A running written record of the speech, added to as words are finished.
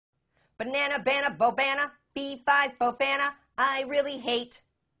Banana, banana, bobana, B5 Fofana. I really hate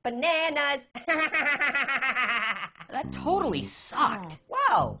bananas. That totally sucked.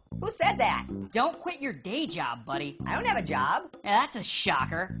 Whoa, who said that? Don't quit your day job, buddy. I don't have a job. Yeah, that's a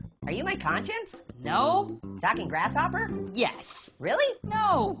shocker. Are you my conscience? No? Talking grasshopper? Yes. Really?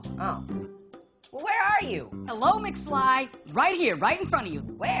 No. Oh. Well, where are you? Hello, McFly. Right here, right in front of you.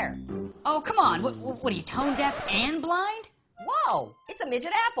 Where? Oh, come on. What are you, tone deaf and blind? Whoa, it's a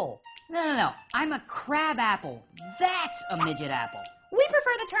midget apple. No. I'm a crabapple. That's a midget apple. We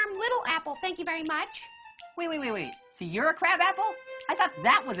prefer the term little apple, thank you very much. Wait. So you're a crabapple? I thought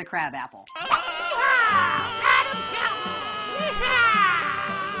that was a crabapple.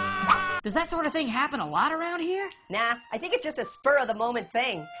 Does that sort of thing happen a lot around here? Nah, I think it's just a spur-of-the-moment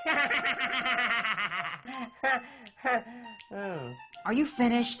thing. Are you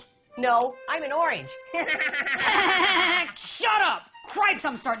finished? No, I'm an orange. Shut up! Cripes,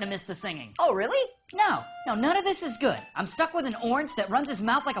 I'm starting to miss the singing. Oh, really? No, none of this is good. I'm stuck with an orange that runs his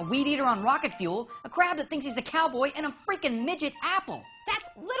mouth like a weed eater on rocket fuel, a crab that thinks he's a cowboy, and a freaking midget apple. That's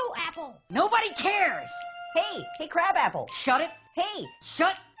little apple. Nobody cares! Hey, Crabapple. Shut it. Hey,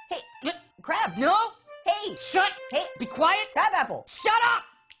 Shut. hey, Crab. No! Hey, Shut! Hey. Be quiet! Crabapple. Shut up!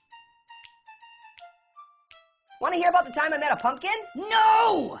 Want to hear about the time I met a pumpkin?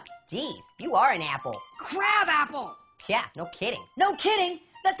 No! Jeez, you are an apple. Crabapple! Yeah, no kidding. No kidding!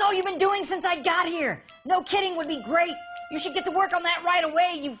 That's all you've been doing since I got here! No kidding would be great! You should get to work on that right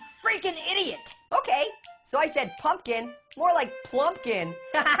away, you freaking idiot! Okay, so I said pumpkin, more like plumpkin.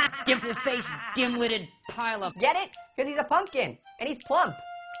 Dimple-faced, dim-witted pile of... Get it? Because he's a pumpkin, and he's plump.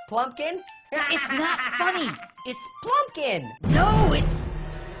 Plumpkin? It's not funny! It's... Plumpkin! No, it's...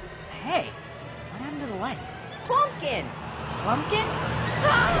 Hey, what happened to the lights? Plumpkin! Plumpkin?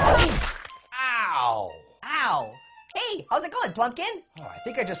 Ow! Ow! Hey, how's it going, Plumpkin? Oh, I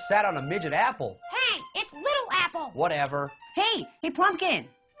think I just sat on a midget apple. Hey, it's little apple. Whatever. Hey, Plumpkin.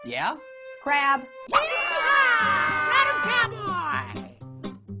 Yeah? Crab. Yeah!